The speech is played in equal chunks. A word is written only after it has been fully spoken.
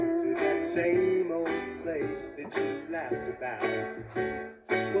same old place that you laughed about.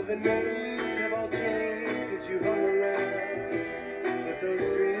 Well, the names have all changed since you hung around, but those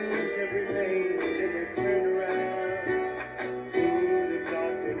dreams have remained and they've turned around. Who'd have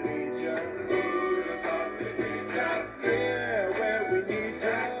thought they'd lead you? Who'd have thought they'd lead you? Yeah, where we need you.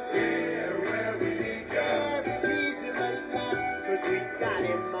 Yeah, where we need you. Yeah, the tease in my life, 'cause we got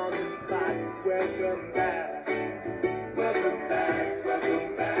him on the spot. Welcome back. Welcome back,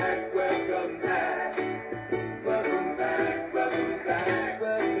 welcome back, welcome back. Welcome back, welcome back,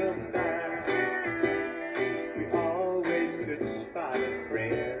 welcome back. We always could spot a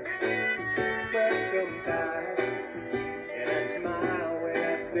friend. Welcome back. And I smile when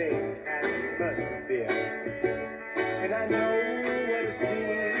I think how it must have been. And I know what a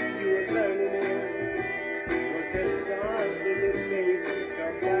scene you were learning in. Was there something that made you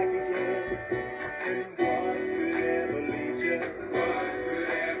come back again? And what could ever lead you? What could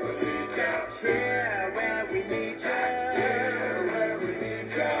ever lead you? Yeah, where we need you. Yeah, where we need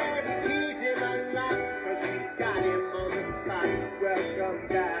you. Yeah, the keys in my lock, 'cause we got him on the spot. Welcome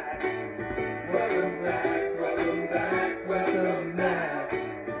back. Welcome back, welcome back, welcome back.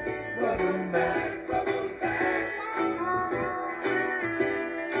 Welcome back, welcome back.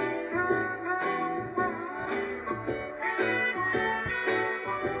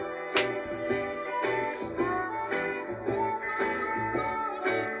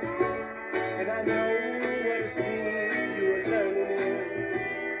 And I know what a scene you were learning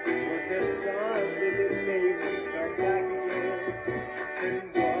in. Was there something that made you come back again? And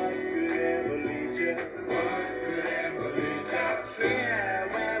what could ever lead you? What could ever lead you? Yeah,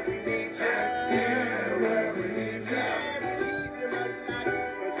 where we need you. Yeah, where we need you. Yeah, the keys in my lock,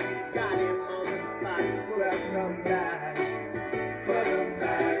 'cause we got him on the spot. Welcome back. Welcome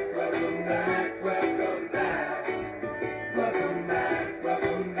back, welcome back, welcome back. Welcome back,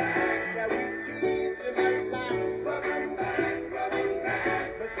 welcome back. Yeah, we cheese in my lock. Welcome back,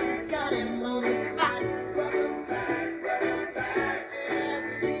 'cause we got him on the spot. Welcome back, welcome back. Yeah, the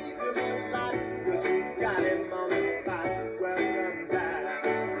cheese in my lock, 'cause we got him on the spot. Welcome back.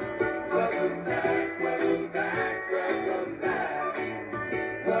 Welcome back, welcome back, welcome back.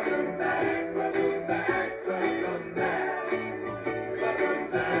 Welcome back, welcome back, welcome back.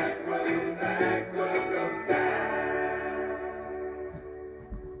 Welcome back, welcome back, welcome back.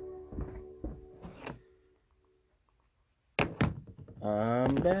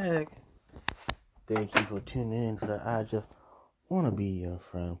 I'm back. Thank you for tuning in to the I Just Want to Be Your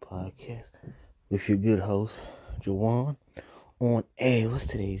Friend podcast with your good host, Jawan. On what's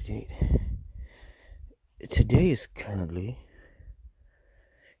today's date? Today is currently,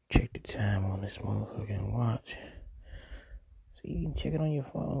 check the time on this motherfucking watch. So you can check it on your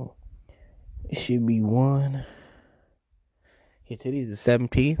phone. It should be today's the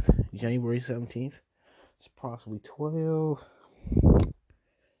 17th, January 17th. It's approximately 12.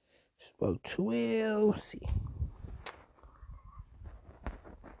 It's about 12. See.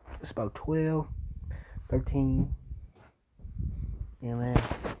 It's about 12, 13. You know, man.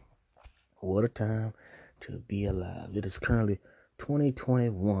 What a time to be alive. It is currently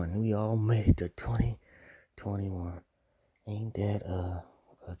 2021. We all made it to 2021. Ain't that a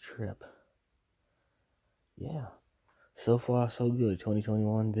trip? Yeah. So far, so good.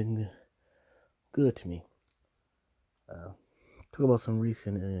 2021 been good to me. Talk about some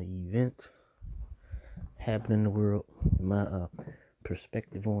recent events happening in the world. My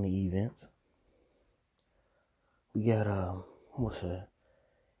perspective on the events. We got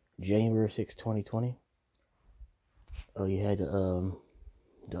January 6, 2020. Oh, you had the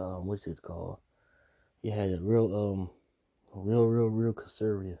what's it called? You had a real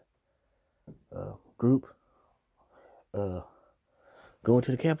conservative group going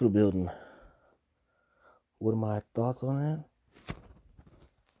to the Capitol building. What are my thoughts on that?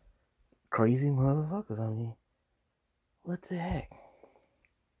 Crazy motherfuckers. I mean, what the heck?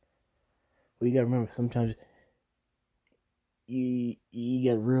 Well, you gotta remember, sometimes you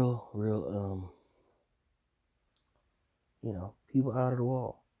get real people out of the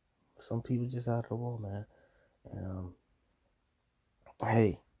wall. Some people just out of the wall, man. And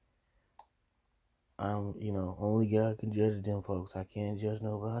hey, only God can judge them folks. I can't judge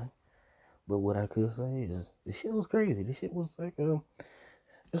nobody. But what I could say is the shit was crazy. This shit was like the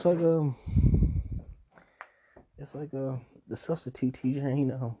substitute teacher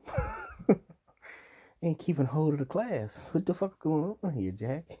ain't keeping hold of the class. What the fuck's going on here,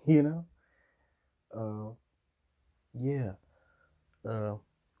 Jack? Yeah.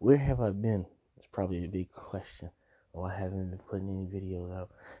 Where have I been? It's probably a big question. Oh, I haven't been putting any videos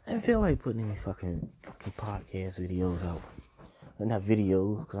out. I didn't feel like putting any fucking podcast videos out. not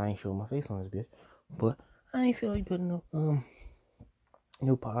videos, because I ain't showing my face on this bitch. But I ain't feel like putting no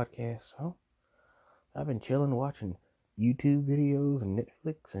podcast. So I've been chilling, watching YouTube videos and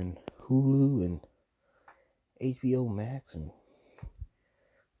Netflix and Hulu and HBO Max and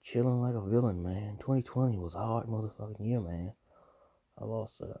chilling like a villain, man. 2020 was a hard motherfucking year, man. I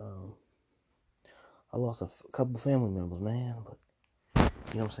lost a couple family members, man. But you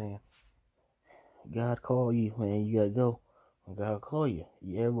know what I'm saying? God call you, man. You gotta go. When God call you,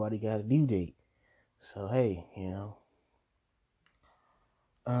 everybody got a due date. So hey,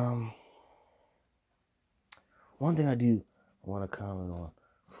 one thing I do want to comment on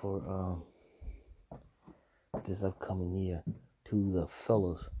for this upcoming year to the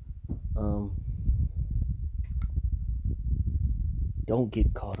fellas, don't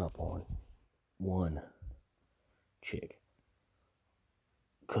get caught up on one chick,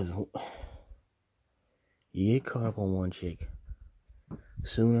 cause you get caught up on one chick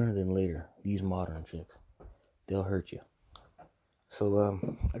sooner than later. These modern chicks, they'll hurt you. So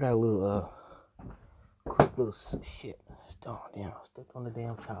I got a little quick little shit. Oh damn, I stepped on the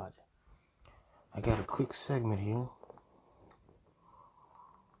damn charger. I got a quick segment here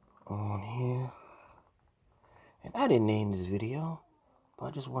on here, and I didn't name this video, but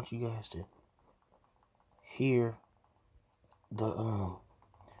I just want you guys to hear the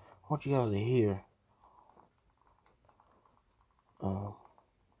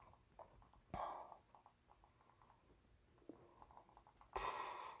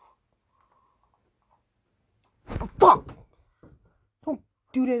fuck! Don't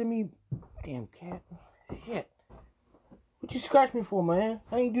do that to me, damn cat. Shit. What you scratch me for, man?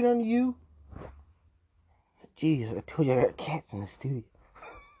 I ain't do nothing to you. Jeez, I told you I got cats in the studio.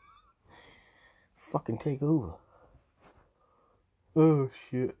 Fucking take over. Oh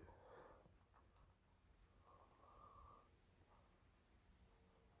shit.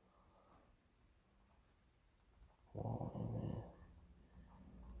 Oh,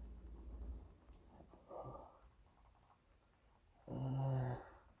 man.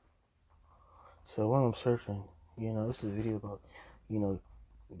 So while I'm searching, this is a video about,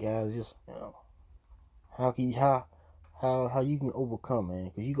 guys just, how you can overcome, man,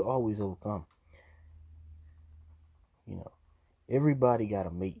 because you can always overcome. Everybody got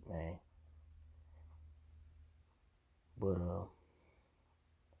a mate, man. But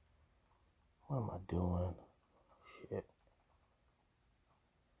what am I doing? Shit.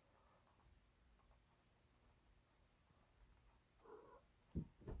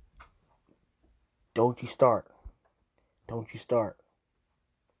 Don't you start. Don't you start.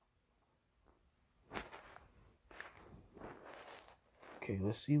 Okay,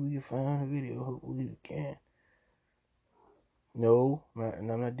 let's see if we can find a video. Hopefully we can. No, I'm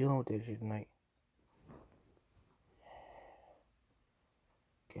not dealing with that shit tonight.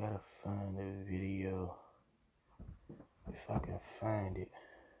 Gotta find a video. If I can find it.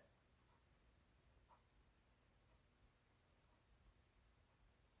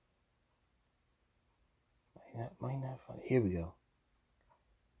 Might not find it. Here we go.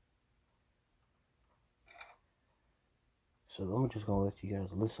 So I'm just gonna let you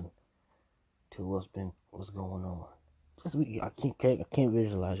guys listen to what's going on. I can't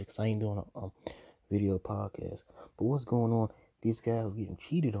visualize it because I ain't doing a video podcast. But what's going on? These guys getting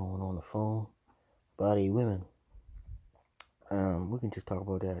cheated on the phone by the women. We can just talk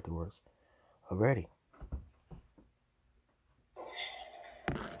about that afterwards. Alrighty.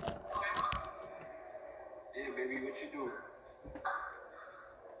 Yeah, baby, what you do?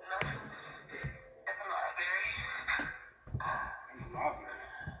 In the library.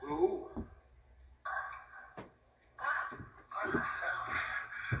 With who?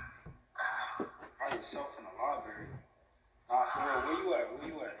 By yourself in the library. Nah, for real, where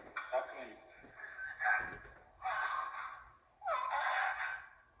you at? Stop playing.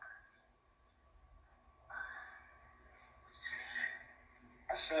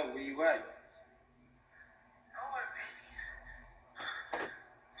 I said, where you at?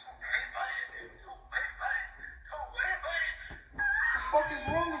 What the fuck is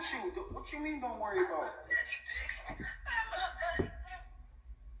wrong with you? What you mean don't worry about it?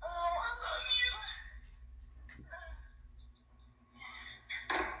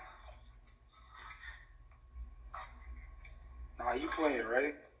 Nah, you playing,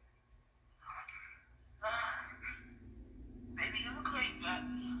 right? Baby, I'm gonna call you back.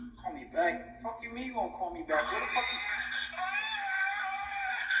 Call me back? Fuck you mean you gonna call me back? What the fuck you...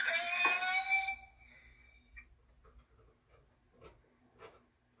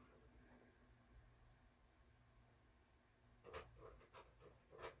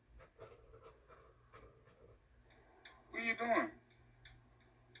 What are you doing?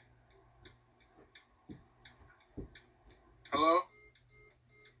 Hello?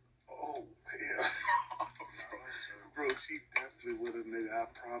 Oh, yeah. Bro, she definitely with a nigga. I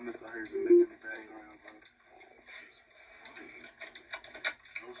promise I heard the nigga in the background, bro.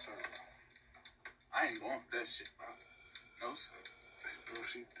 No, sir. I ain't going for that shit, bro. No, sir. Bro,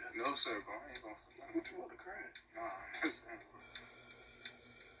 she definitely. No, sir, bro. I ain't going for that. What you want to cry? Nah, no, sir.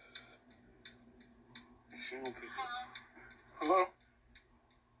 She don't pick up. Hello?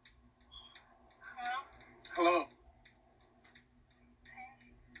 Hello?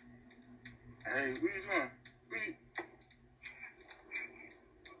 Hey, what you doing?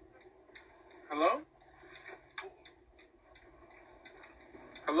 Hello?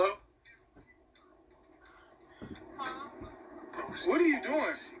 Hello? What are you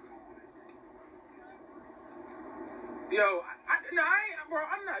doing? Yo, bro,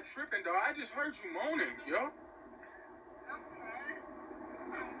 I'm not tripping, dog. I just heard you moaning, yo.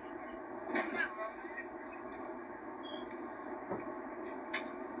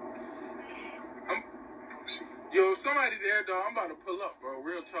 Yo, somebody there, dog. I'm about to pull up, bro.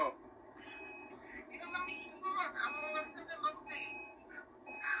 Real talk.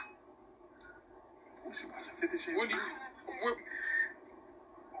 She watching 50 Shades. What do you... What,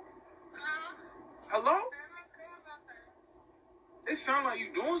 hello? It sound like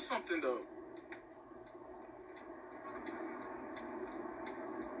you doing something, though.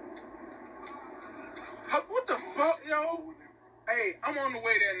 What the fuck, yo? Hey, I'm on the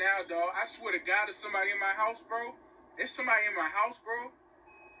way there now, dog. I swear to God, there's somebody in my house, bro. There's somebody in my house, bro.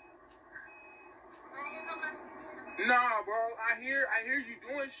 Nah, bro. I hear you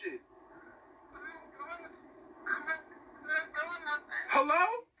doing shit. Hello?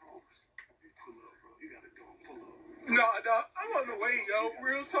 No, dog. I'm on the way, yo.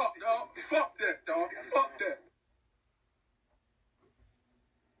 Real talk, dog. Fuck that, dog. Fuck that.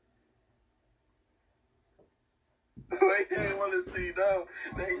 They ain't want to see, dog.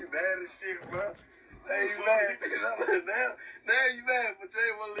 Now you mad as shit, bro. Now you mad. Now you mad, but you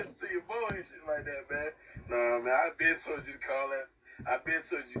ain't want to listen to your boy and shit like that, man. Nah, man. I been told you to call her. I been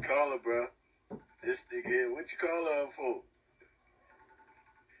told you to call her, bro. This nigga here. What you call her for?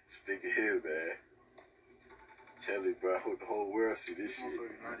 This nigga here, man. Tell it, bro. I hope the whole world see this shit.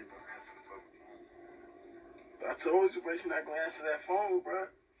 I told you, bro. She not gonna answer that phone, bro.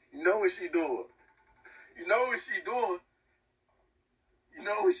 You know what she doing. You know what she doing. You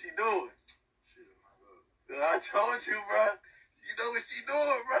know what she doing. I told you, bro. You know what she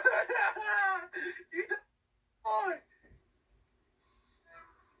doing, bro. You know what?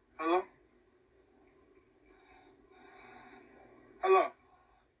 Hello? Hello?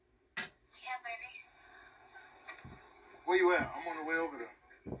 Yeah, baby. Where you at? I'm on the way over there.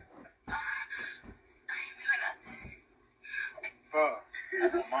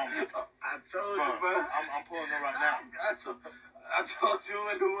 Mama. I told you, bro. I'm pulling her right now. I told you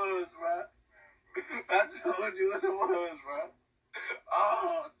what it was, bro. I told you what it was, bro.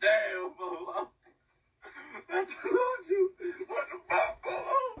 Oh, damn, bro. I told you what the fuck, bro.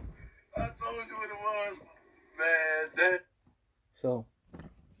 I told you what it was, man. That. So,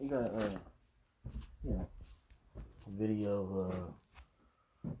 we got, a video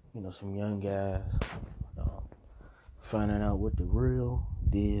of, some young guys finding out what the real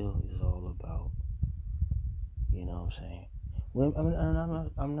deal is all about. You know what I'm saying? Well,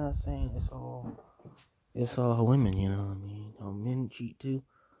 I'm not saying it's all women. You know what I mean? Men cheat too,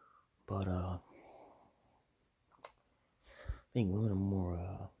 but I think women are more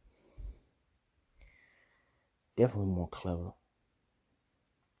definitely more clever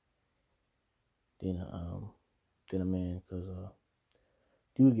than a man, because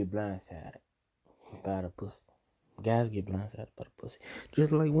dudes get blindsided by the pussy. Guys get blindsided by the pussy,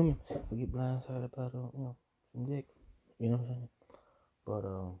 just like women we get blindsided by the some dick. You know what I'm saying? But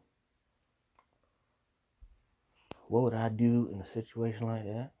what would I do in a situation like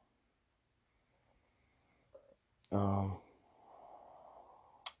that?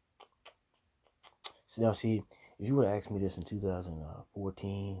 See, if you would have asked me this in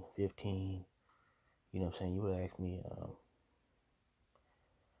 2014, 15, you know what I'm saying, you would have asked me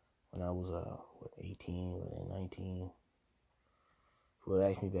when I was 18 or 19. If you would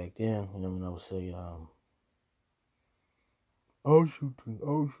have asked me back then, you know, when I would say, I'll shoot the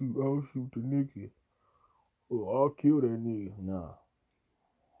nigga. Or I'll kill that nigga. Nah.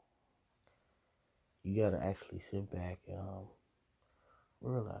 You gotta actually sit back and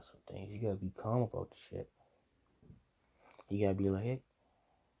realize some things. You gotta be calm about the shit. You gotta be like, hey,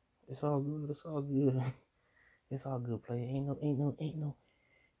 it's all good. It's all good, player.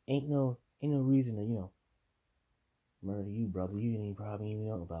 Ain't no reason to, murder you, brother. You ain't probably even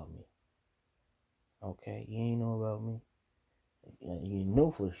know about me. Okay? You ain't know about me. You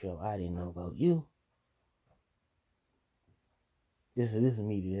know for sure I didn't know about you. This is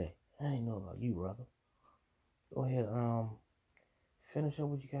me today. I didn't know about you, brother. Go ahead, finish up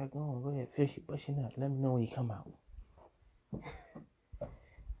what you got going. Go ahead, finish your busting nut. Let me know when you come out.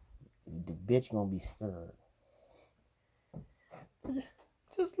 The bitch gonna be scared.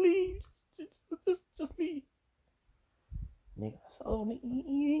 Just leave. Just leave. Nigga, so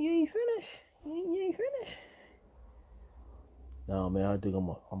you ain't finished. You ain't finished. No, man, I think I'm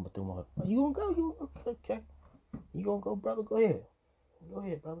gonna do my. You gonna go? You okay? You gonna go, brother? Go ahead. Go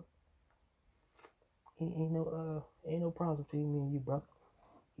ahead, brother. Ain't no problem between me and you, brother.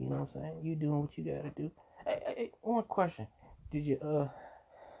 You know what I'm saying? You doing what you gotta do. Hey, one question. Did you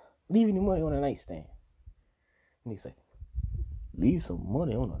leave any money on the nightstand? And he say, leave some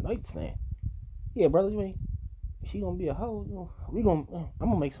money on the nightstand. Yeah, brother, you ain't. She gonna be a hoe. I'm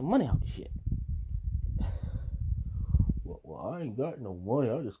gonna make some money out of this shit. Well, I ain't got no money.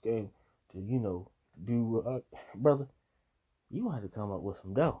 I just came to, do what brother. You gonna have to come up with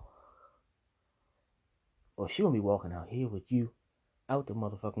some dough, or she gonna be walking out here with you out the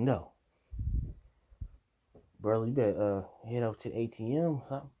motherfucking dough. Brother, you better head over to the ATM or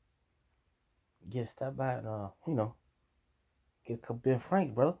something. Just stop by and get a couple Ben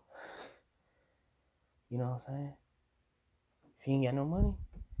Franks, brother. You know what I'm saying? If you ain't got no money,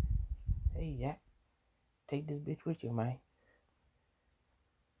 hey, Jack, take this bitch with you, man.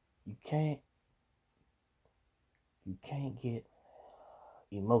 You can't get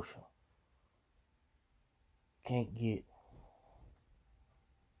emotional. You can't get,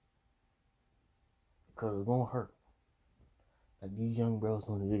 because it's gonna hurt. Like these young bros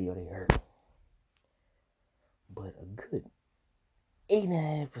on the video, they hurt. But a good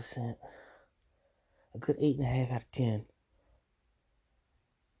 8.5%, a good 8.5 out of 10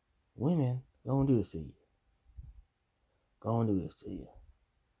 women gonna do this to you. Gonna do this to you.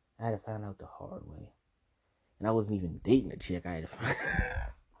 I had to find out the hard way. And I wasn't even dating a chick. I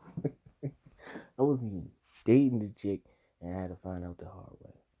wasn't even dating the chick, and I had to find out the hard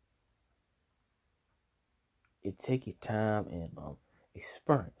way. It take your time and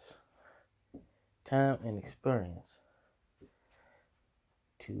experience. Time and experience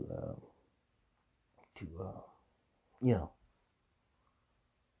to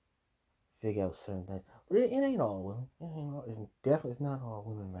figure out certain things. But it ain't all women. It's not all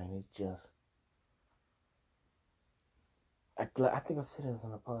women, man. It's just I think I said this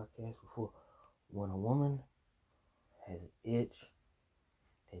on a podcast before. When a woman has an itch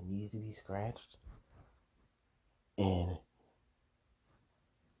that needs to be scratched, and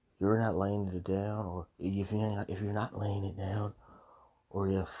you're not laying it down, or if you're not laying it down, or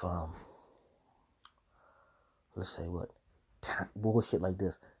if let's say bullshit like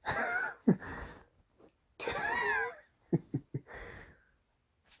this.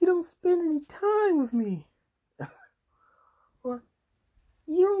 You don't spend any time with me, or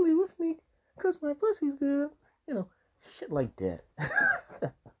you're only with me because my pussy's good, shit like that.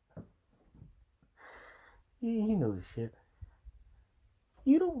 You know the shit.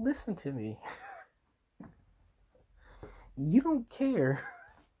 You don't listen to me. You don't care.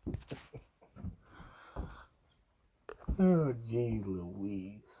 Oh, jeez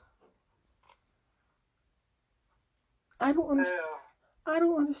Louise. I don't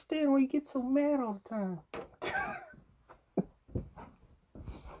understand why you get so mad all the time.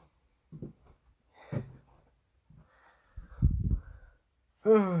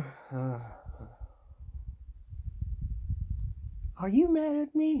 Are you mad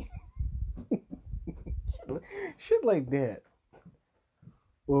at me? Shit like that.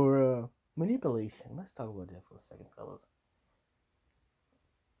 Or manipulation. Let's talk about that for a second, fellas.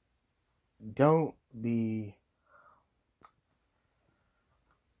 Don't be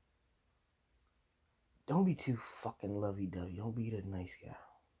too fucking lovey-dovey. Don't be the nice guy.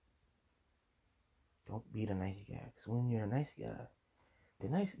 Don't be the nice guy. Because when you're a nice guy,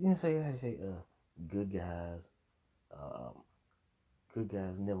 good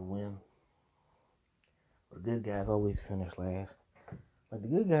guys never win. Or good guys always finish last. Like the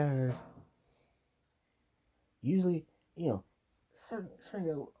good guys, usually, certain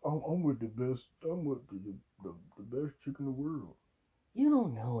guys, I'm with the best. I'm with the best chick in the world. You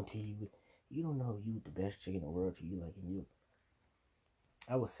don't know you don't know you the best chick in the world till you liking you.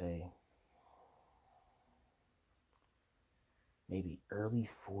 I would say maybe early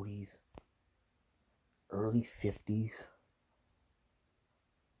 40s, early 50s.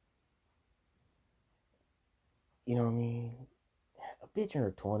 You know what I mean? A bitch in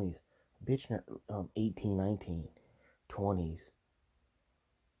her 20s, a bitch in her 18, 19, 20s,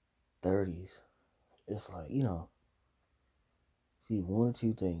 30s. It's like, either one or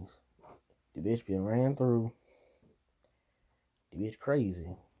two things. The bitch been ran through. The bitch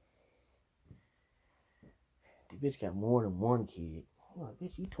crazy. The bitch got more than one kid. I'm like,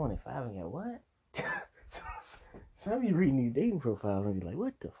 bitch, you 25 and got what? Some of you reading these dating profiles and be like,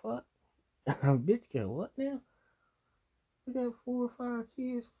 what the fuck? Bitch got what now? We got 4 or 5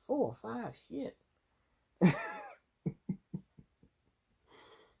 kids. 4 or 5, shit.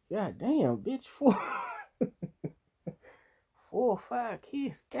 God damn, bitch, 4 or 5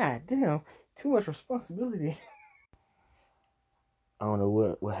 kids. God damn, too much responsibility. I don't know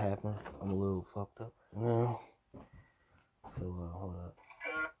what happened. I'm a little fucked up now. So hold up.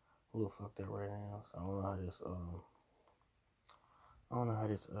 I'm a little fucked up right now. So I don't know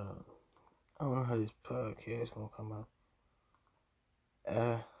how this podcast gonna come out.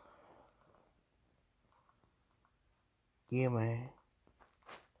 Yeah, man.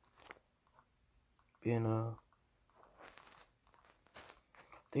 Been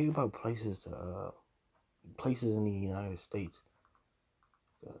think about places in the United States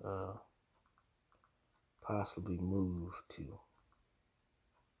to possibly move to.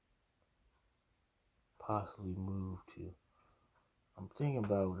 I'm thinking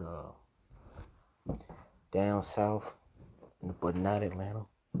about down south, but not Atlanta.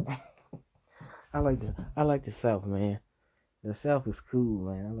 I like the South, man. The South is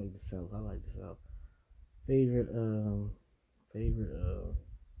cool, man. I like the South. Favorite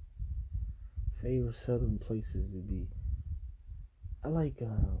southern places to be. I like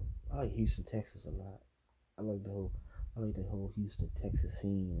Houston, Texas a lot. I like the whole Houston, Texas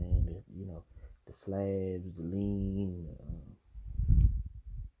scene, man. The slabs, the lean,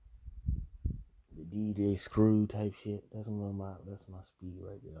 the DJ Screw type shit. That's my speed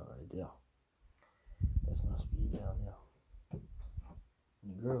right there. That's my speed down there.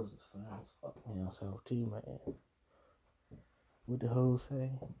 And the girls is fine as fuck down south too, man. What the hoes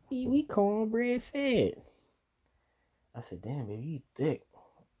say? We cornbread fed. I said, damn, baby, you thick.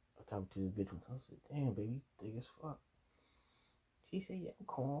 I talked to this bitch once. I said, damn, baby, you thick as fuck. She said, yeah, I'm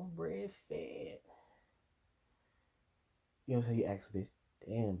cornbread fed. You know what I'm saying? You ask a bitch,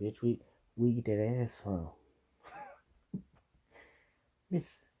 damn, bitch, we get that ass from? Bitch,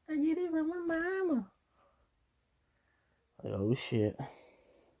 I get it from my mama. Like, oh, shit.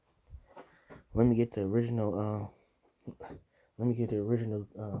 Let me get the original, Let me get the original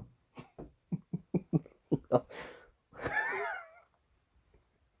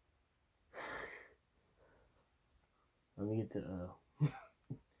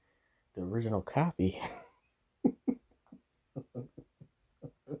copy.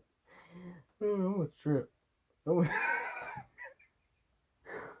 I'm a trip. I'm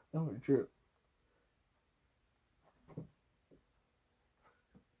a trip.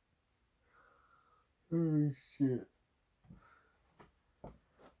 Oh shit.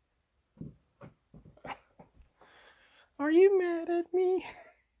 Are you mad at me?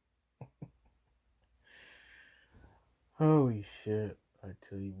 Holy shit. I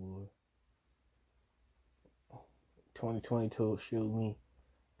tell you, boy. 2022 showed me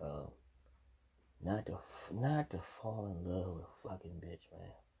not to fall in love with a fucking bitch,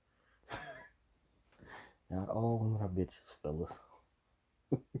 man. Not all women are bitches, fellas.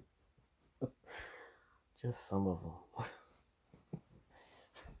 Just some of them.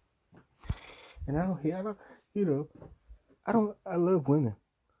 And I love women,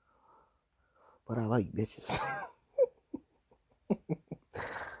 but I like bitches.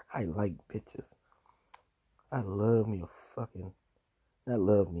 I like bitches. I love me not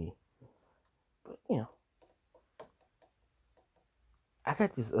love me, but I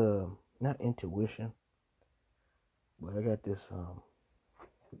got this, not intuition, but I got this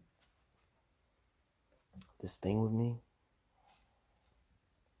thing with me.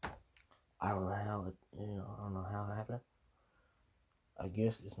 I don't know how it happened. I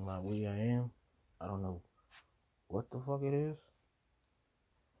guess it's my way I am. I don't know what the fuck it is,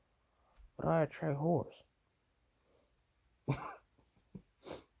 but I attract whores.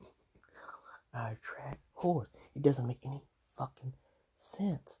 I attract whores. It doesn't make any fucking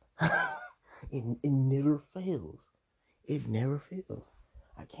sense. It never fails. It never fails.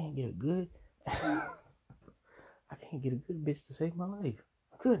 I can't get a good bitch to save my life.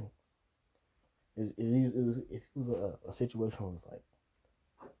 I couldn't. If it was a situation where it's like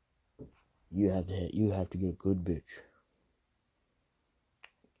you have to get a good bitch,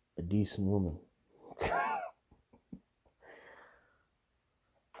 a decent woman.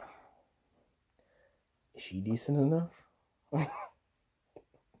 Is she decent enough?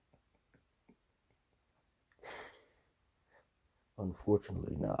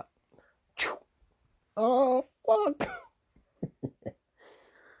 Unfortunately not. Oh fuck.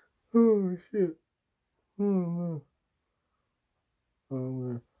 Oh shit. Oh man. Oh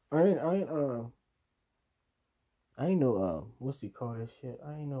man. I ain't no what's he call that shit?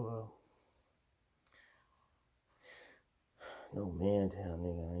 I ain't no no man town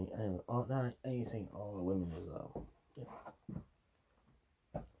nigga. I ain't saying all the women is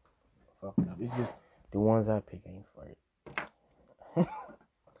fucked up. It's just the ones I pick ain't right.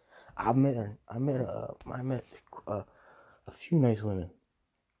 I met a few nice women.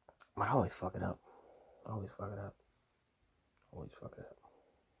 But I always fuck it up. Always fuck it up. Always fuck it up.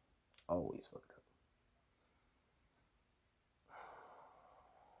 Always fuck it up.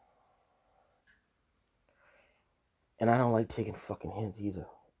 And I don't like taking fucking hints either.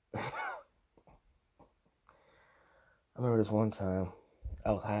 I remember this one time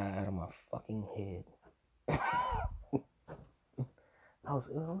I was high out of my fucking head. I was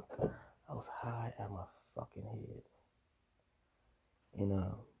high out of my fucking head.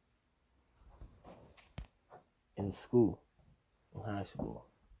 In school, in high school.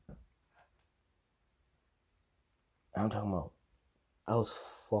 I'm talking about I was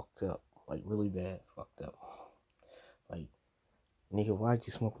fucked up, like really bad fucked up. Like, nigga, why'd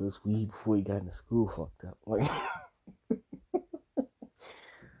you smoke this weed before you got into school fucked up? Like,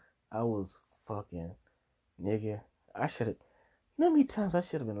 I was fucking, nigga, I should've, you know how many times I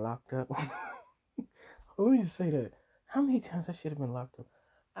should've been locked up? Let me just say that. How many times I should've been locked up?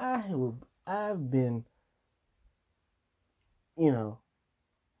 I've been, the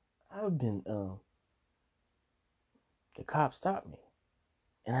cop stopped me.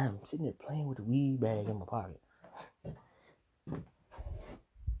 And I'm sitting there playing with the weed bag in my pocket.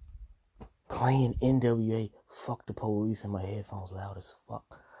 Playing NWA, fuck the police, in my headphones loud as fuck.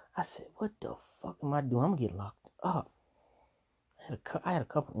 I said, what the fuck am I doing? I'm gonna get locked up. I had a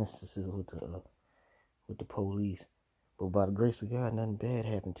couple instances with the police, but by the grace of God, nothing bad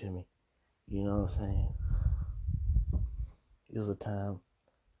happened to me. You know what I'm saying? It was a time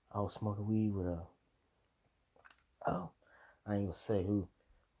I was smoking weed with I ain't gonna say who,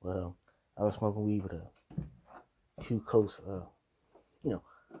 but I was smoking weed with two close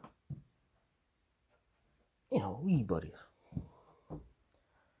weed buddies.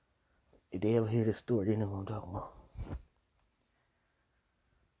 If they ever hear this story, they know what I'm talking about.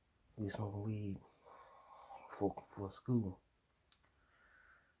 We smoking weed for school.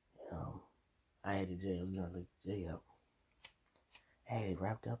 I had the jail, let the jail. I had it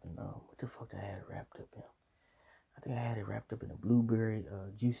wrapped up in what the fuck did I have it wrapped up in? I think I had it wrapped up in a blueberry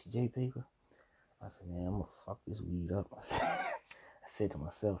Juicy J paper. I said, man, I'm gonna fuck this weed up. I said to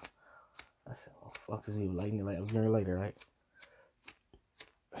myself, oh, fuck this weed, lighting it like I was gonna light it, right?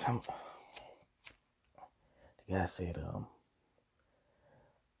 The guy said,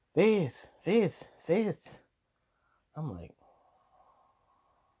 Fizz. I'm like,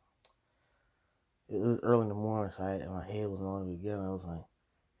 it was early in the morning, so my head wasn't all the way together. I was like,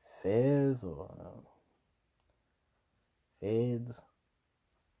 Fizz or Feds?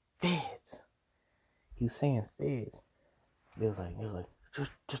 Feds. He was saying Feds. They was like,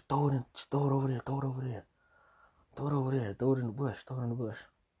 just throw it in, just throw it over there, throw it over there. Throw it over there, throw it in the bush, throw it in the bush.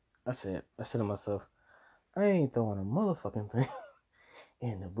 I said to myself, I ain't throwing a motherfucking thing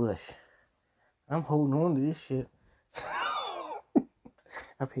in the bush. I'm holding on to this shit.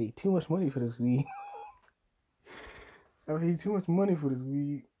 I paid too much money for this weed. I paid too much money for this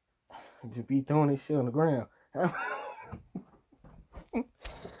weed to be throwing this shit on the ground.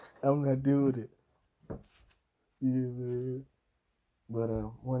 I'm not doing it. Yeah, man. But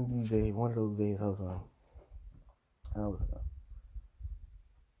one of those days, I was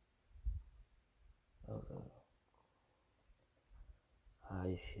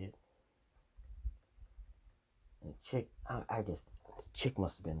high as shit. And the chick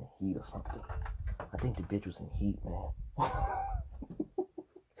must have been in heat or something. I think the bitch was in heat, man.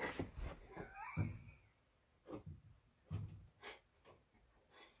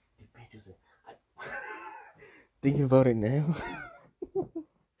 The bitch was in. Thinking about it now,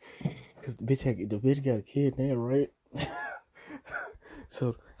 cause the bitch got a kid now, right?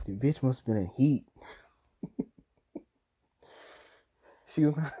 So the bitch must have been in heat. She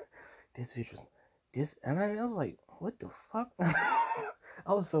was not. This bitch was this, and I was like, what the fuck?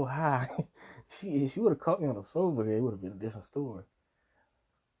 I was so high. She would have caught me on a sober day. It would have been a different story.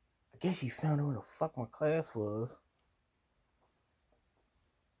 I guess she found out where the fuck my class was.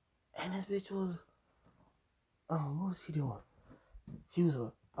 And this bitch was, what was she doing?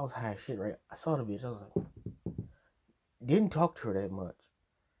 I was high as shit, right? I saw the bitch. I was like, didn't talk to her that much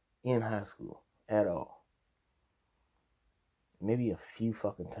in high school at all. Maybe a few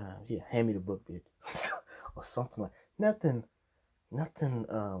fucking times. Yeah, hand me the book, bitch. Or something like, nothing,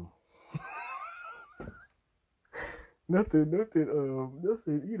 nothing,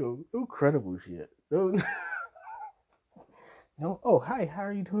 no credible shit. No, no, oh, hi, how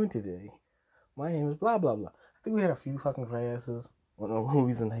are you doing today? My name is blah, blah, blah. I think we had a few fucking classes on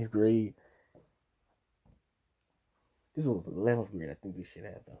movies in 9th grade. This was 11th grade, I think this shit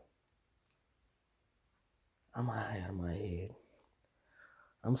happened. I'm high out of my head.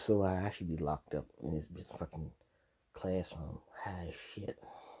 I'm so high, I should be locked up in this bitch fucking classroom. High as shit.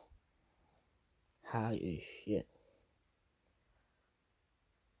 High as shit.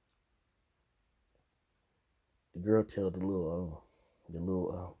 The girl told the little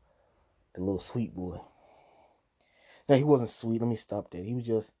sweet boy. No, he wasn't sweet. Let me stop that. He was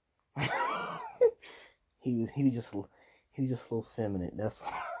just, he was just a little feminine.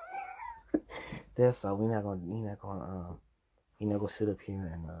 That's all. We're not gonna sit up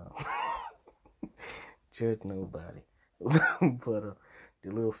here and judge nobody. But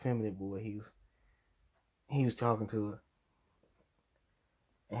the little feminine boy, he was talking to her,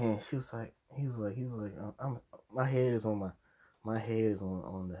 and he was like, my head is on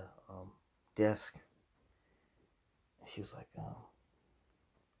the desk. And she was like, what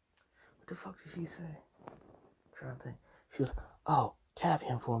the fuck did she say? I'm trying to think. She was like, oh, tap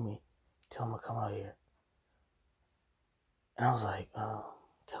him for me. Tell him to come out here. And I was like,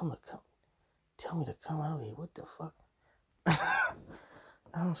 tell me to come out here. What the fuck?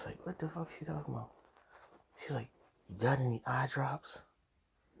 I was like, what the fuck she talking about? She's like, you got any eye drops?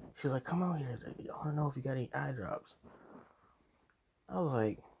 She's like, come out here. I want to know if you got any eye drops. I was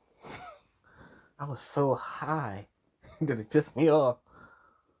like, I was so high that it pissed me off.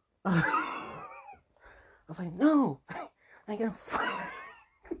 I was like, no, I ain't gonna fuck.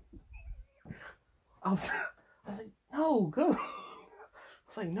 I was like, no, go. I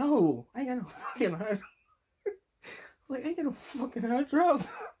was like, no, I ain't got no fucking eye drops. I was like, I ain't got no fucking eye drops.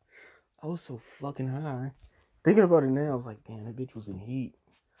 I was so fucking high. Thinking about it now, I was like, damn, that bitch was in heat.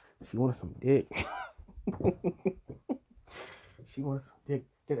 She wanted some dick. She wanted some dick.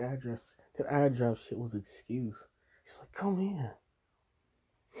 That eye drop shit was an excuse. She's like, come here.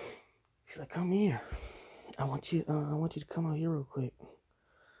 She's like, come here. I want you to come out here real quick.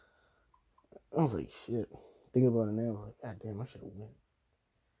 I was like, shit. Thinking about it now, I was like, god damn, I should have went.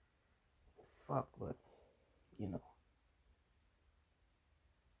 Fuck, but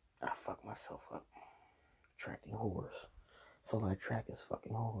I fucked myself up. Attracting whores. That's all I attract is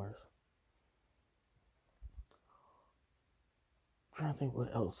fucking whores. I'm trying to think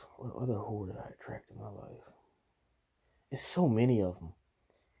what other whore did I attract in my life. It's so many of them.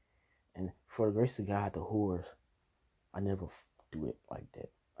 And for the grace of God, the whores, I never do it like that.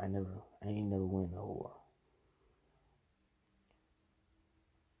 I ain't never win a whore.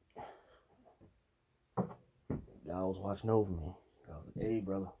 God was watching over me. I was like, hey,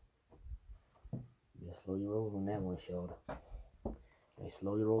 brother. You better slow your roll on that one, shoulder. Hey,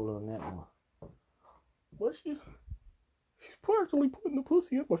 slow your roll on that one. What she's practically putting the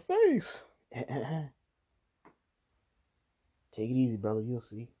pussy in my face. Take it easy, brother. You'll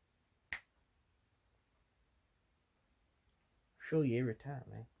see. Show you every time,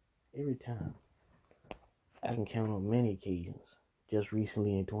 man. Every time. I can count on many occasions. Just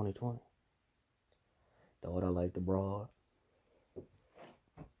recently in 2020. Thought I liked the broad.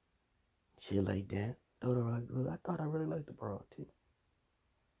 Shit like that. I thought I really liked the broad too.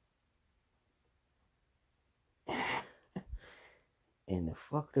 And the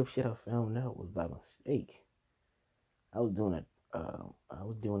fucked up shit I found out was by mistake. I was doing a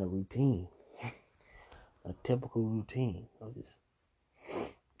routine. A typical routine.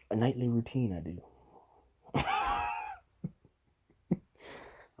 A nightly routine I do.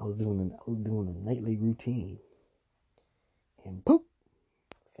 I was doing a nightly routine. And boop,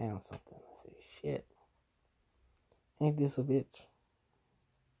 found something. I said, shit. Ain't this a bitch?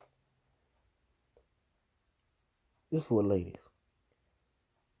 This for ladies.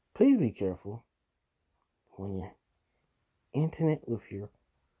 Please be careful when you're intimate with your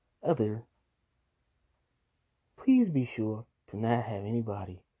other. Please be sure to not have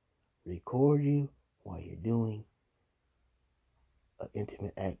anybody record you while you're doing an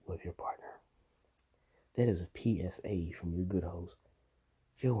intimate act with your partner. That is a PSA from your good host,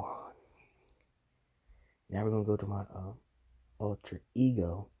 Johan. Now we're going to go to my alter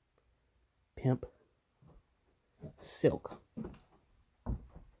ego, Pimp Silk. Let's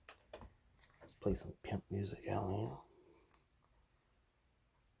play some pimp music out here.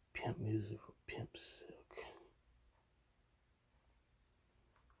 Pimp music for Pimp Silk.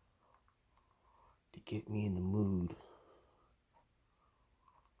 To get me in the mood.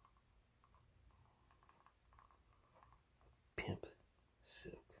 Pimp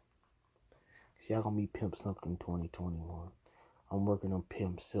Silk. y'all gonna be Pimp Something 2021. I'm working on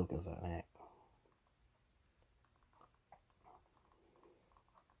Pimp Silk as an act.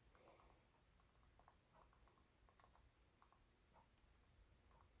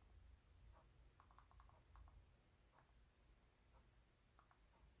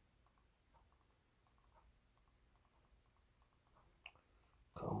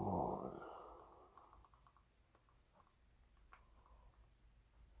 Come on.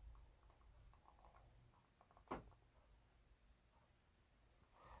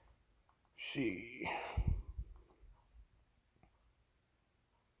 See.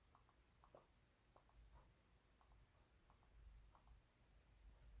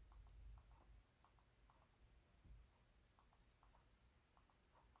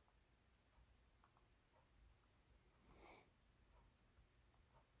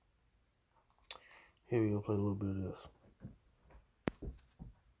 Here we go, play a little bit of this.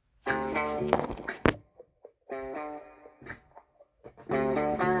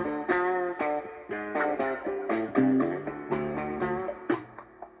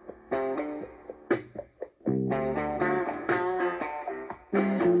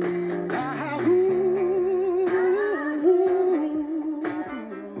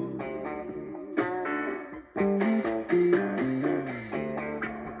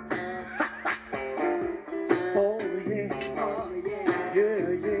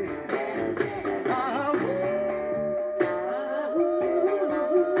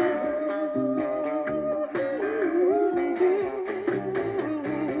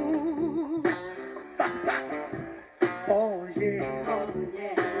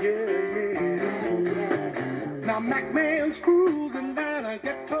 Now Mac Man's cruising down a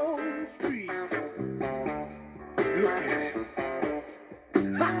ghetto street. Look at it.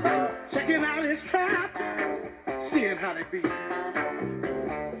 Checking out his traps, seeing how they be.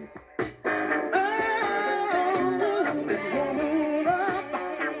 Oh, this woman up,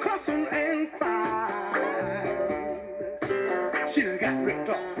 cussing and crying. She done got ripped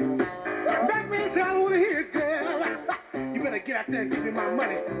off. Mac Man said, I don't want to hear it, girl. You better get out there and give me my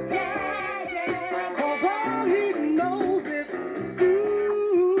money. Cause all he knows is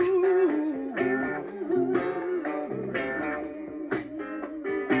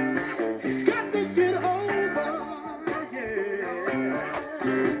he's got to get over, yeah.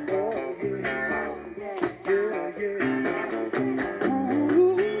 Oh, yeah.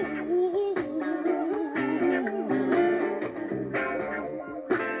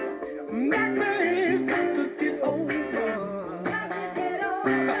 Mac Man's got to get over.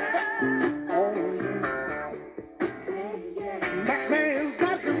 Mac Man's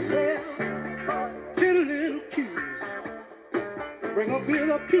got himself 10 little cues. Bring a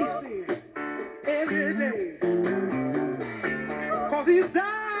bill of peace in every day. Cause he's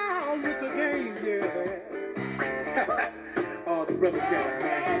down with the game, yeah. Oh, the brothers got it,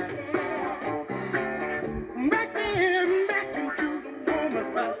 man. Mac Man back into the woman,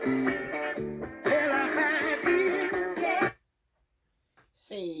 tell her how it is.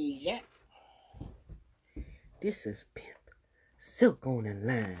 Say that. This is Pimp Silk on the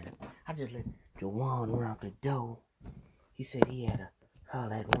line. I just let Juwan run out the door. He said he had to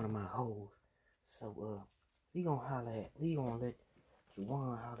holler at one of my hoes. So, we gonna let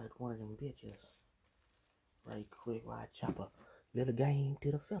Juwan holler at one of them bitches. Right quick while I chop a little game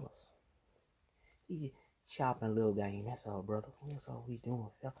to the fellas. He chopping a little game, that's all, brother. That's all we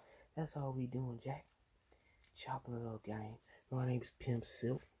doing, fella. That's all we doing, Jack. Chopping a little game. My name's Pimp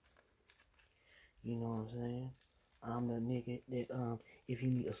Silk. You know what I'm saying? I'm the nigga that, if you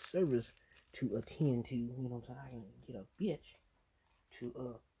need a service to attend to, you know what I'm saying, I can get a bitch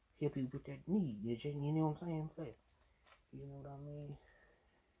to, help you with that need, you know what I'm saying, player? You know what I mean?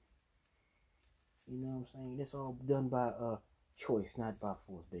 You know what I'm saying? That's all done by, choice, not by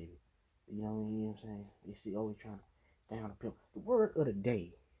force, baby. You know what I'm saying? You see, always trying to down the pimp. The word of the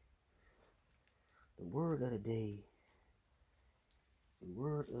day. The word of the day. The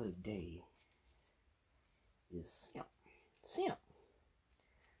word of the day is simp. Simp.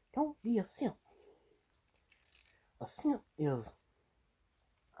 Don't be a simp. A simp is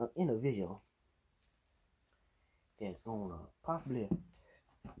an individual that's gonna possibly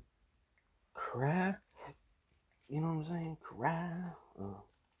cry, you know what I'm saying? Cry,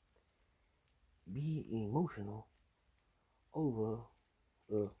 be emotional over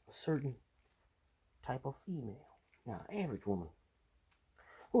a certain type of female. Now, average woman,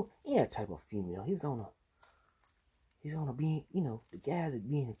 well, yeah, type of female, he's gonna be, you know, the guys that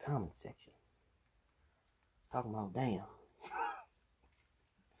be in the comment section talking about, damn,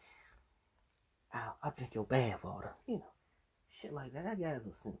 I'll drink your bath water, you know, shit like that. That guy's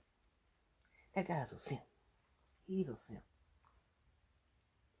a simp. That guy's a simp. He's a simp.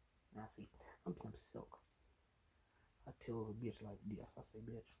 Now see, I'm Pimp Silk. I tell a bitch like this. I say,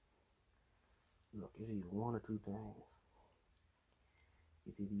 bitch, look, it's either one or two things.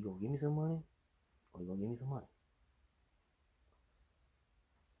 It's either you gonna give me some money or you gonna give me some money.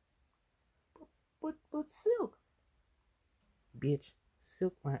 But Silk, bitch,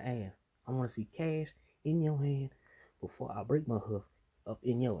 Silk my ass. I wanna see cash in your hand before I break my hoof up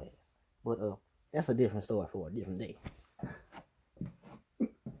in your ass. But that's a different story for a different day.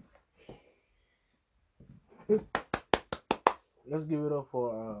 Let's give it up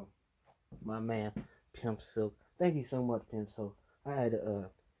for my man Pimp Silk. Thank you so much, Pimp Silk. I had to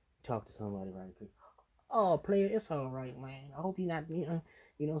talk to somebody right quick. Oh, player, it's all right, man. I hope you're not, you know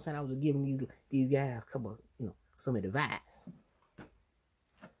what I'm saying? I was giving these guys a couple, some advice.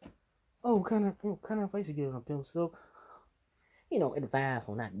 Oh, what kind of advice you giving them, Pimp Silk? Advice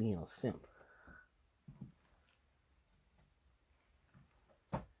on not being a simp.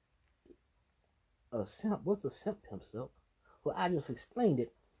 A simp? What's a simp, Pimp Silk? Well, I just explained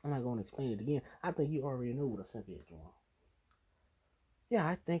it. I'm not going to explain it again. I think you already know what a simp is, Jamal. Yeah,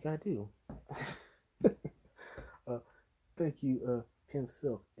 I think I do. Thank you, Pimp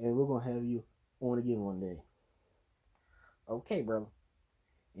Silk. And we're going to have you on again one day. Okay, brother.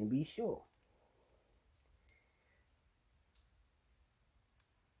 And be sure.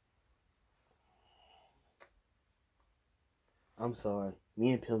 I'm sorry.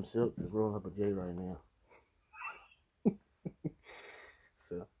 Me and Pimp Silk is rolling up a J right now.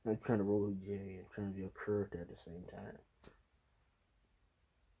 So I'm trying to roll a J and trying to be a curved at the same time.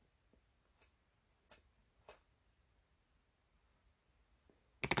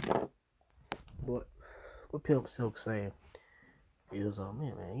 But what Pimp Silk saying is,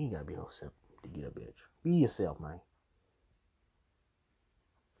 man, you ain't gotta be no simp to get a bitch. Be yourself, man.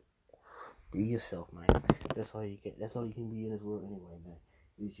 Be yourself, man. That's all you can. That's all you can be in this world anyway, man.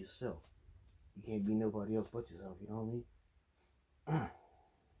 Is yourself. You can't be nobody else but yourself. You know what I mean?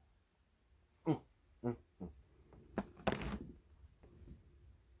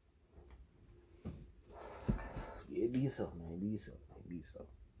 Yeah, be yourself, man. Be yourself, man. Be yourself.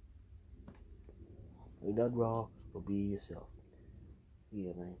 Ain't nothing wrong, but be yourself.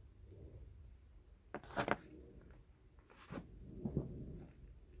 Yeah, man.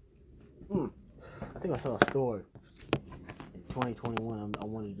 I think I saw a story in 2021. I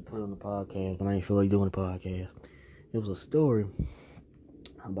wanted to put it on the podcast, but I didn't feel like doing the podcast. It was a story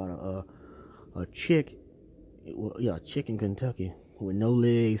about a chick. A chick in Kentucky with no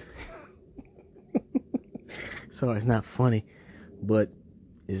legs. Sorry, it's not funny, but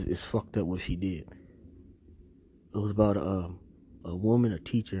it's fucked up what she did. It was about a woman, a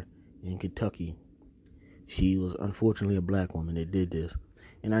teacher in Kentucky. She was unfortunately a black woman that did this.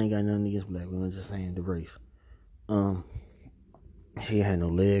 And I ain't got nothing against black women, I'm just saying the race. She had no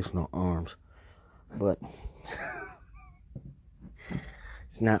legs, no arms. But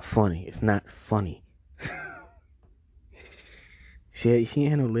it's not funny. It's not funny. She ain't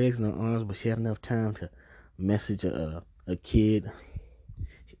had no legs, no arms, but she had enough time to message a kid.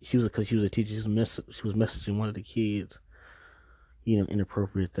 Because she was a teacher, she was messaging one of the kids,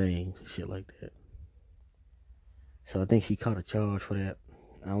 inappropriate things, shit like that. So I think she caught a charge for that.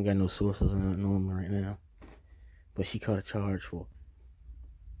 I don't got no sources on them right now, but she caught a charge for.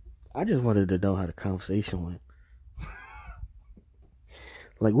 I just wanted to know how the conversation went.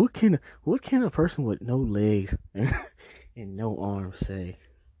 Like, what can a person with no legs and no arms say?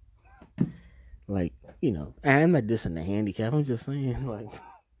 Like, I'm not dissing the handicap. I'm just saying, like,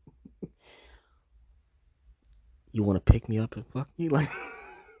 you want to pick me up and fuck me? Like,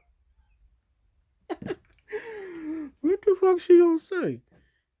 what the fuck she gonna say?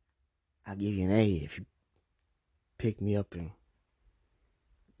 I'll give you an A if you pick me up and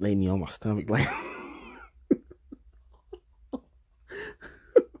lay me on my stomach, like.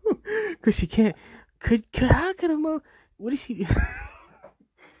 Cause she can't. How can a mother? What is she?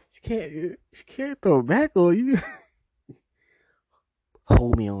 She can't throw it back on you.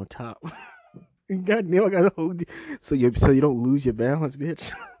 Hold me on top. Goddamn, I gotta hold you so you don't lose your balance,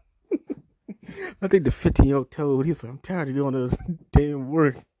 bitch. I think the 15-year-old told he's like, I'm tired of doing this damn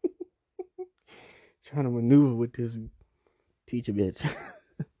work. Trying to maneuver with this teacher bitch.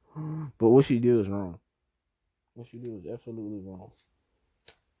 But what she did is wrong. What she did is absolutely wrong.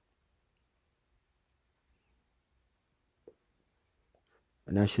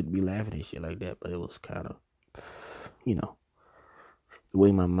 And I shouldn't be laughing at shit like that, but it was kind of, the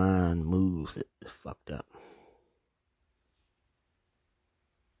way my mind moves, it's fucked up.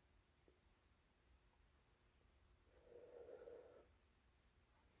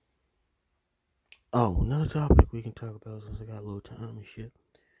 Oh, another topic we can talk about since I got a little time and shit.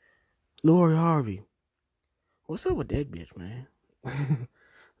 Lori Harvey. What's up with that bitch, man?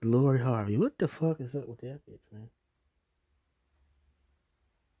 Lori Harvey. What the fuck is up with that bitch, man?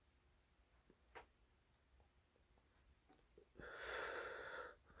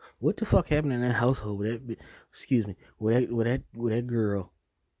 What the fuck happened in that household with that? Excuse me, where that girl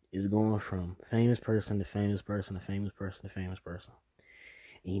is going from famous person to famous person to famous person to famous person.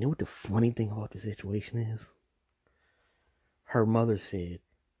 And you know what the funny thing about the situation is? Her mother said,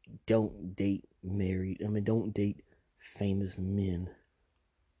 "Don't date don't date famous men."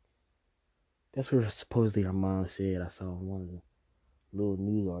 That's what supposedly her mom said. I saw in one of the little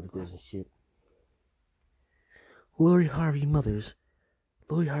news articles and shit. Lori Harvey mother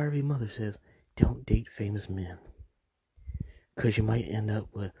says, "Don't date famous men, cause you might end up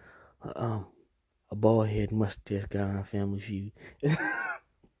with a bald head mustache guy on Family Feud."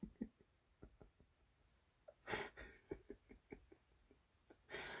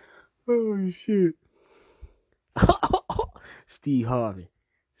 Oh shit. Steve Harvey.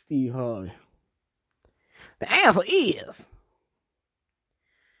 The answer is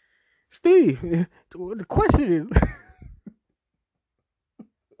Steve. The question is,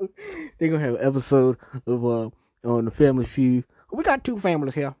 they're gonna have an episode of on the Family Feud. We got two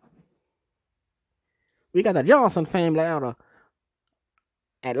families here. We got the Johnson family out of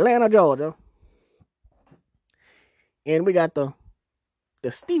Atlanta, Georgia, and we got the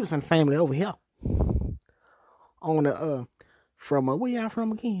Stevenson family over here on the from where y'all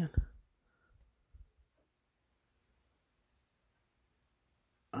from again?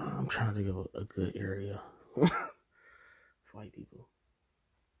 I'm trying to go a good area. White people.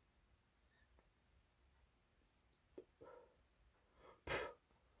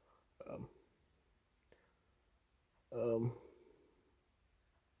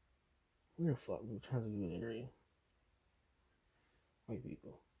 Where the fuck? I'm trying to do an area. White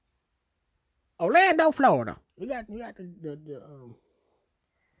people. Orlando, Florida. We got the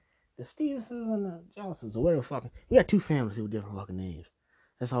Stevensons and the Johnsons or whatever fucking. We got two families with different fucking names.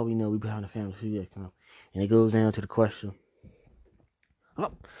 That's all we know. We behind the family feud that come. And it goes down to the question.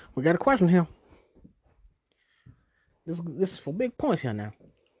 Oh, we got a question here. This is for big points here now.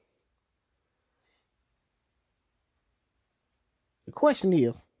 The question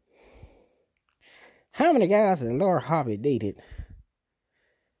is, how many guys has Lori Harvey dated?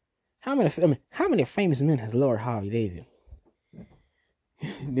 How many famous men has Lori Harvey dated?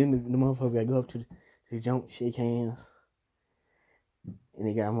 Then the motherfuckers gotta go up to the jump, shake hands, and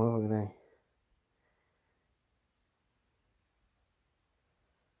they got a motherfucking thing.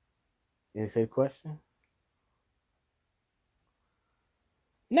 And they say the question.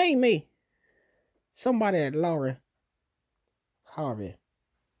 Name me somebody that Lori Harvey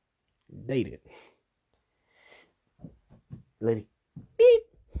dated. Lady. Beep.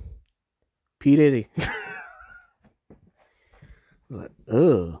 P. Diddy. Like,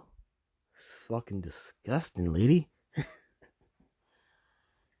 ugh. It's fucking disgusting, lady.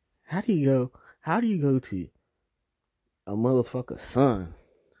 How do you go to a motherfucker's son,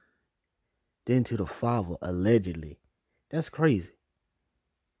 then to the father, allegedly? That's crazy.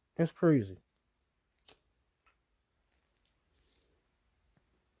 That's crazy.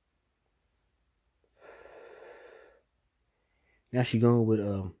 Now she going with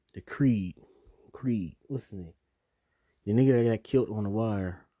the Creed. What's his name? The nigga that got killed on the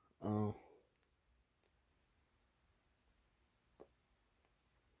wire.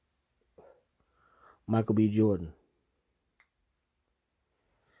 Michael B. Jordan.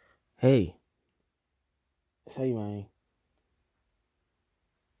 Hey. Say, man.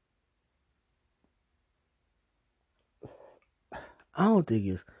 I don't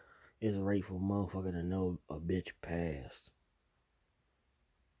think it's right for a motherfucker to know a bitch past.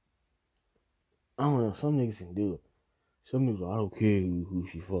 I don't know. Some niggas can do it. Some niggas, I don't care who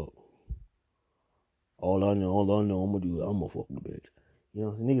she fuck. All I know, I'm gonna do, I'm gonna fuck the bitch. You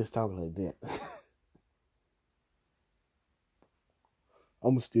know, niggas talk like that.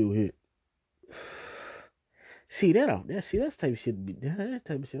 I'ma still hit. See that's type of shit. That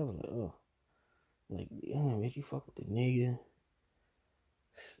type of shit. I was like, oh, like, damn, bitch, you fuck with the nigga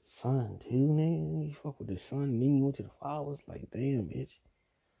son too, nigga. You fuck with the son, then you went to the father. It's like, damn, bitch,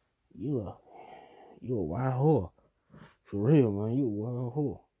 you a wild whore. For real, man, you a wild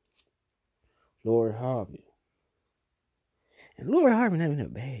whore. Lori Harvey. And Lori Harvey not even a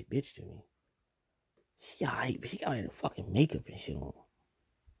bad bitch to me. She alright, but she got the fucking makeup and shit on.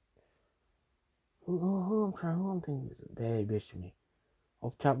 Who I'm thinking is a bad bitch to me.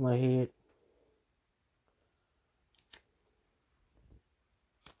 Off the top of my head.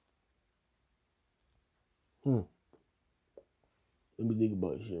 Let me think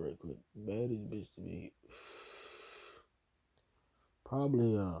about this shit right quick. Baddest bitch to me.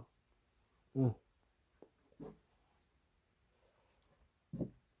 Probably,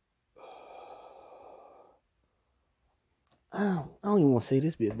 I don't even want to say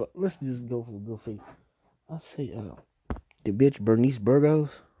this bit, but let's just go for a good faith. I'll say, the bitch Bernice Burgos.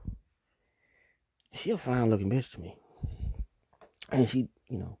 She a fine looking bitch to me. And she,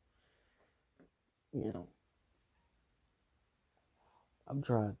 you know, I'm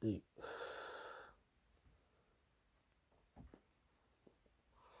trying to think.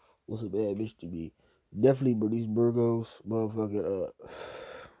 What's a bad bitch to be? Definitely Bernice Burgos, motherfucking,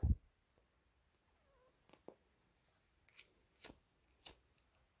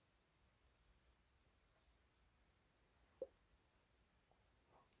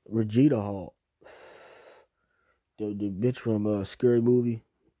 Regina Hall. The bitch from Scary Movie.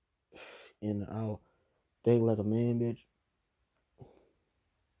 And I'll think like a man, bitch.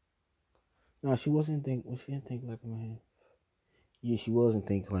 No, she didn't think like a man. Yeah, she wasn't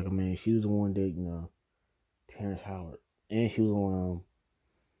thinking like a man. She was the one dating Terrence Howard. And she was on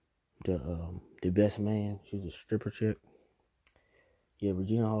the best man. She was a stripper chick. Yeah,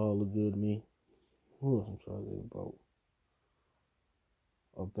 Regina Hall looked good to me. Who else I'm trying to think about?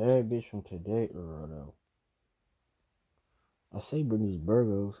 A bad bitch from today or though. I say Bernice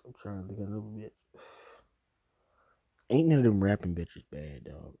Burgos. I'm trying to think of another bitch. Ain't none of them rapping bitches bad,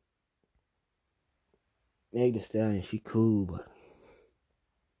 dog. Meg Thee Stallion, she cool, but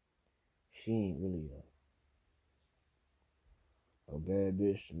she ain't really a bad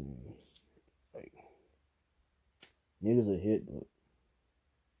bitch to me. Like, niggas a hit, but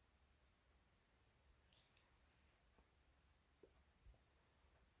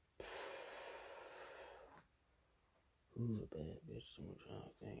who's a bad bitch? I'm trying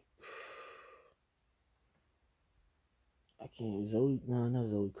to think. I can't. Not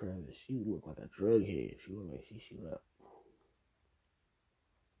Zoe Kravitz. She look like a drug head. She look like she shoot up.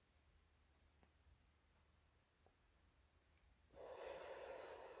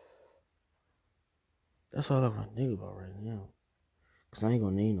 That's all I can think about right now. Cause I ain't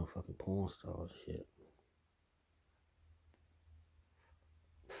gonna name no fucking porn stars shit.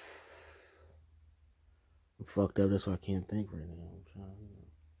 I'm fucked up. That's why I can't think right now. I'm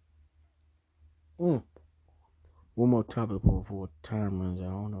trying. One more topic before time runs out.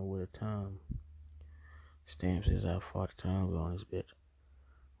 I don't know where the time stamps is, how far the time go on this bitch.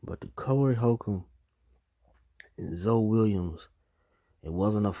 But the Corey Holcomb and Zoe Williams, it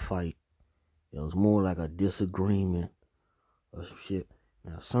wasn't a fight. It was more like a disagreement or some shit.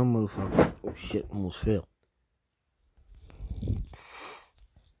 Now some motherfuckers, oh shit, almost fell.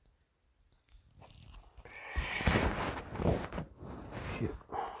 Shit,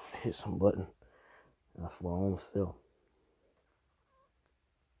 I hit some button. And I almost fell.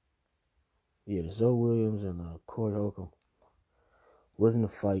 Yeah, the Zoe Williams and Corey Holcomb wasn't a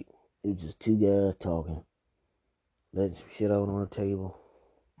fight. It was just two guys talking, letting some shit out on the table.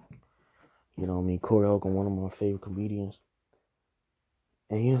 You know what I mean? Corey Holcomb, one of my favorite comedians.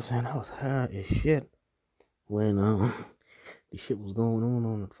 And you know what I'm saying? I was high as shit when the shit was going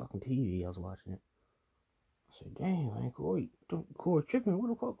on the fucking TV. I was watching it. I said, damn, man, Corey tripping. What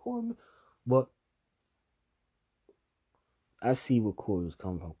the fuck, Corey? But I see where Corey was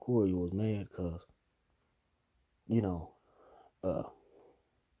coming from. Corey was mad because, you know,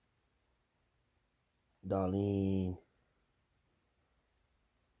 Darlene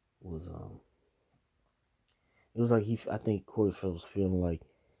was, it was like I think Corey was feeling like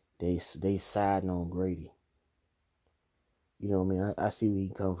they siding on Grady. You know what I mean? I see where he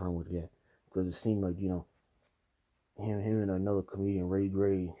come from with that. Because it seemed like, you know, him and another comedian, Ray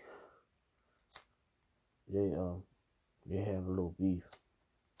Gray, they have a little beef.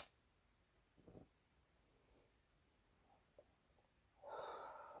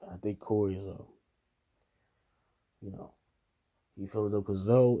 I think Corey is you know, he feels though because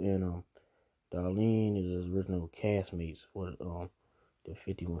Zoe and Darlene is his original castmates for the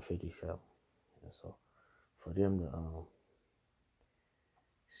 5150 show. And so for them to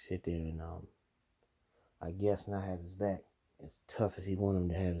sit there and I guess not have his back, as tough as he wanted him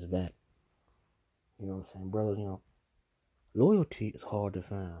to have his back. You know what I'm saying, brother? You know, loyalty is hard to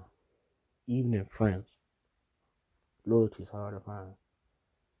find, even in friends. Loyalty is hard to find,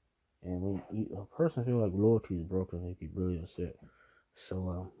 and when a person feels like loyalty is broken, they get really upset.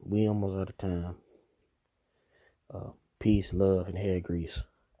 So we almost out of time. Peace, love, and hair grease.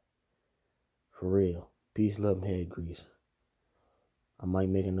 For real, peace, love, and hair grease. I might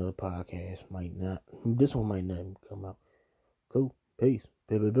make another podcast, might not. This one might not come out. Cool, peace.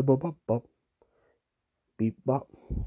 Beep, bop.